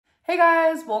Hey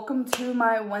guys, welcome to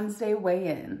my Wednesday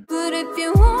weigh-in. But if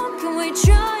you want, can we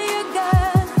try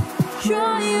again?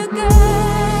 Try again.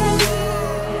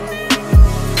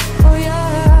 Oh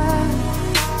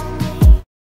yeah.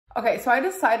 Okay, so I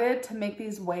decided to make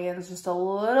these weigh-ins just a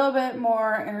little bit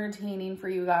more entertaining for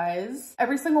you guys.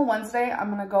 Every single Wednesday, I'm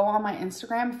gonna go on my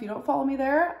Instagram. If you don't follow me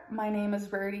there, my name is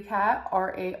RarityCat,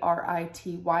 R-A-R-I-T-Y-C-A-T.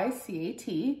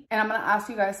 And I'm gonna ask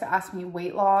you guys to ask me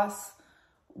weight loss,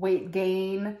 weight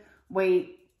gain,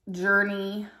 weight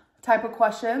journey type of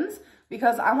questions,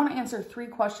 because I want to answer 3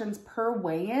 questions per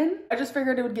weigh-in. I just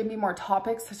figured it would give me more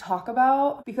topics to talk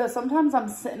about, because sometimes I'm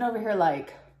sitting over here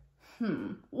like,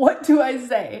 what do I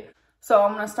say? So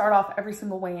I'm going to start off every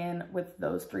single weigh-in with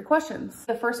those 3 questions.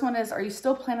 The first one is, are you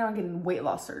still planning on getting weight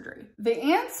loss surgery? The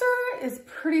answer is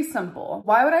pretty simple.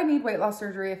 Why would I need weight loss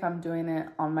surgery if I'm doing it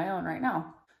on my own right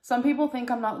now? Some people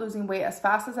think I'm not losing weight as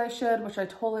fast as I should, which I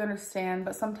totally understand,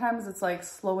 but sometimes it's like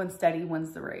slow and steady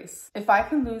wins the race. If I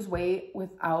can lose weight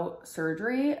without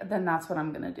surgery, then that's what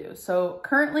I'm gonna do. So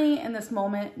currently in this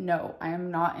moment, no, I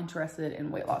am not interested in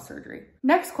weight loss surgery.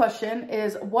 Next question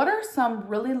is, what are some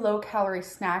really low calorie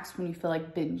snacks when you feel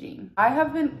like binging?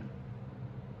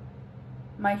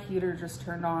 My heater just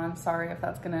turned on. Sorry if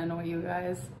that's gonna annoy you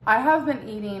guys. I have been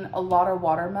eating a lot of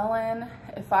watermelon.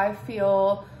 If I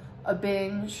feel a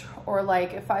binge, or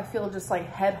like if I feel just like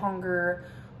head hunger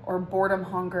or boredom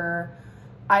hunger,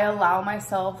 I allow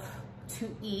myself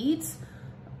to eat,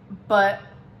 but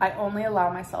I only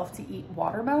allow myself to eat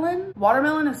watermelon.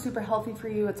 Watermelon is super healthy for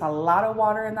you. It's a lot of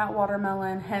water in that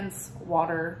watermelon, hence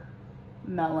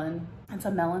watermelon. It's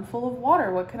a melon full of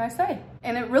water, what can I say?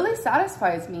 And it really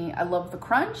satisfies me. I love the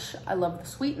crunch, I love the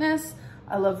sweetness,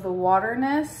 I love the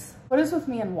waterness. What is with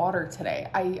me and water today?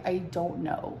 I don't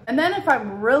know. And then if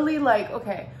I'm really like,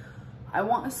 okay, I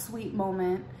want a sweet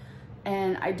moment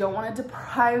and I don't want to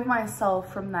deprive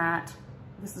myself from that,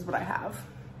 this is what I have.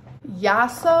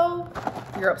 Yasso,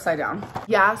 you're upside down.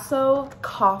 Yasso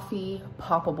coffee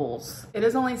poppables. It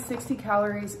is only 60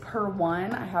 calories per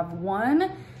one. I have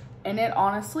one and it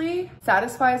honestly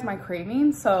satisfies my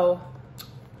craving. So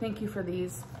thank you for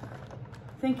these.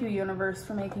 Thank you, universe,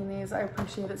 for making these. I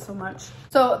appreciate it so much.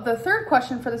 So the third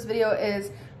question for this video is,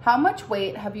 how much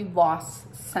weight have you lost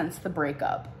since the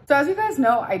breakup? So as you guys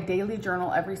know, I daily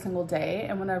journal every single day.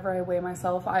 And whenever I weigh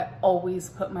myself, I always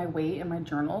put my weight in my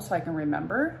journal so I can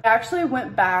remember. I actually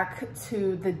went back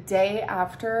to the day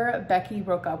after Becky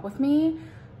broke up with me.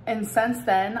 And since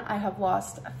then, I have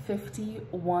lost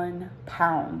 51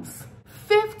 pounds.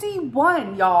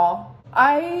 51, y'all.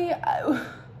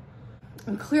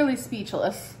 I'm clearly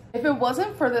speechless. If it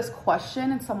wasn't for this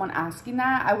question and someone asking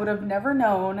that, I would have never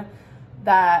known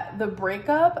that the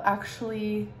breakup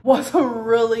actually was a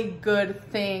really good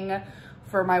thing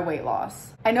for my weight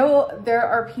loss. I know there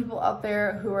are people out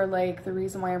there who are like, the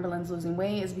reason why Amberlynn's losing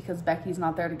weight is because Becky's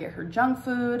not there to get her junk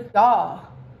food. Y'all,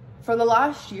 for the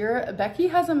last year, Becky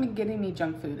hasn't been getting me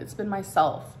junk food. It's been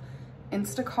myself.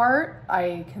 Instacart,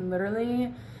 I can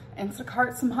literally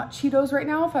Instacart some hot Cheetos right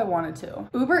now if I wanted to.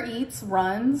 Uber Eats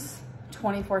runs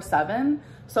 24/7.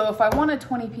 So if I want a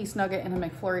 20-piece nugget and a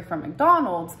McFlurry from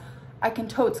McDonald's, I can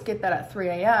totes get that at 3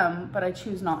 a.m., but I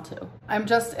choose not to. I'm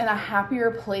just in a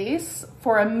happier place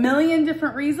for a million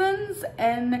different reasons,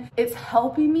 and it's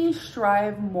helping me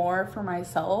strive more for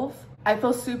myself. I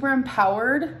feel super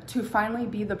empowered to finally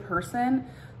be the person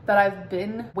that I've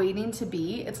been waiting to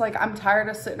be. It's like I'm tired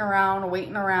of sitting around,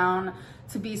 waiting around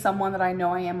to be someone that I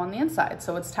know I am on the inside.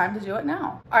 So it's time to do it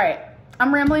now. All right,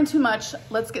 I'm rambling too much.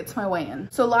 Let's get to my weigh-in.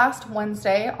 So last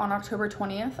Wednesday on October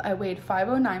 20th, I weighed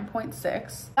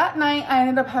 509.6. That night I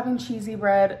ended up having cheesy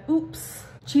bread. Oops.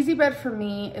 Cheesy bread for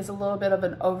me is a little bit of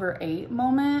an overate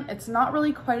moment. It's not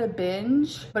really quite a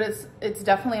binge, but it's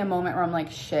definitely a moment where I'm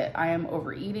like, shit, I am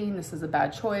overeating. This is a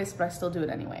bad choice, but I still do it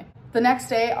anyway. The next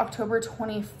day, October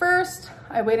 21st,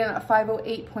 I weighed in at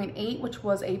 508.8, which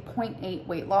was a 0.8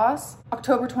 weight loss.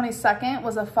 October 22nd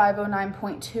was a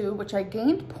 509.2, which I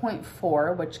gained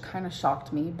 0.4, which kind of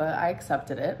shocked me, but I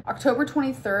accepted it. October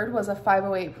 23rd was a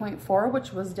 508.4,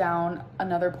 which was down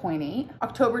another 0.8.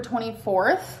 October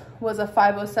 24th was a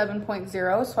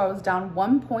 507.0, so I was down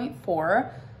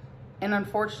 1.4. And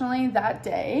unfortunately that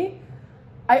day,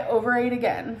 I overate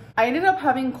again. I ended up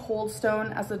having Cold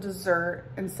Stone as a dessert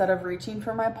instead of reaching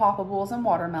for my poppables and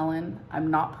watermelon.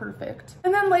 I'm not perfect.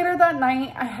 And then later that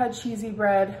night, I had cheesy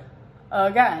bread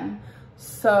again.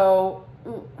 So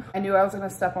I knew I was gonna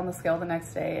step on the scale the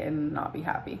next day and not be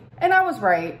happy. And I was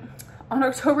right. On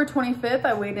October 25th,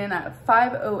 I weighed in at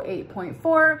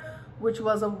 508.4, which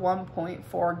was a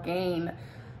 1.4 gain.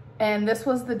 And this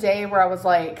was the day where I was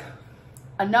like,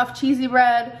 enough cheesy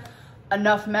bread.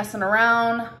 enough messing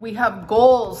around. We have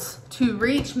goals to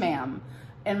reach, ma'am.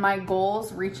 And my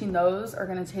goals, reaching those, are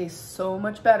gonna taste so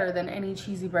much better than any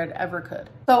cheesy bread ever could.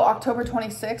 So October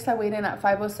 26th, I weighed in at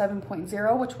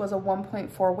 507.0, which was a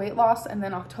 1.4 weight loss. And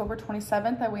then October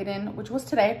 27th, I weighed in, which was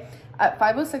today, at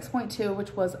 506.2,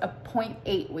 which was a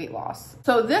 0.8 weight loss.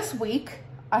 So this week,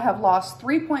 I have lost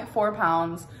 3.4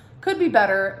 pounds. Could be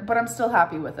better, but I'm still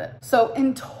happy with it. So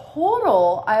in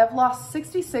total, I have lost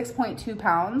 66.2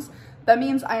 pounds. That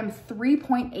means I am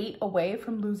 3.8 away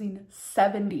from losing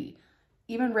 70.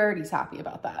 Even Rarity's happy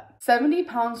about that. 70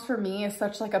 pounds for me is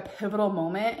such like a pivotal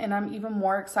moment, and I'm even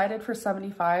more excited for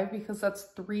 75 because that's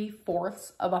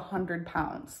 3/4 of 100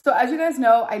 pounds. So as you guys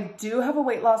know, I do have a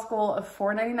weight loss goal of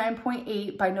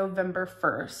 499.8 by November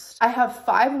 1st. I have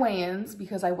 5 weigh-ins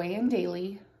because I weigh in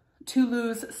daily to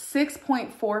lose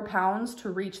 6.4 pounds to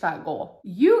reach that goal.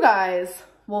 You guys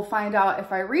will find out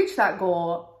if I reach that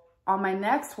goal on my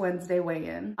next Wednesday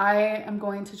weigh-in. I am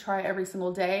going to try every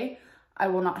single day. I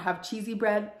will not have cheesy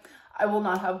bread. I will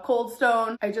not have Cold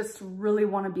Stone. I just really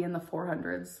want to be in the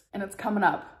 400s, and it's coming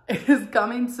up. It is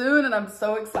coming soon, and I'm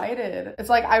so excited. It's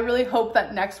like, I really hope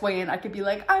that next weigh-in I could be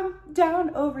like, I'm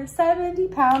down over 70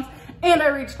 pounds and I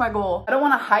reached my goal. I don't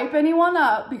want to hype anyone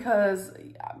up because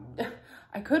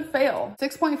I could fail.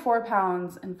 6.4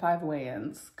 pounds and 5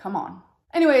 weigh-ins. Come on.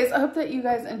 Anyways, I hope that you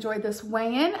guys enjoyed this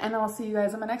weigh-in, and I'll see you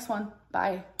guys in my next one.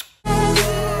 Bye.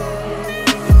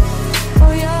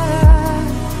 Oh, yeah.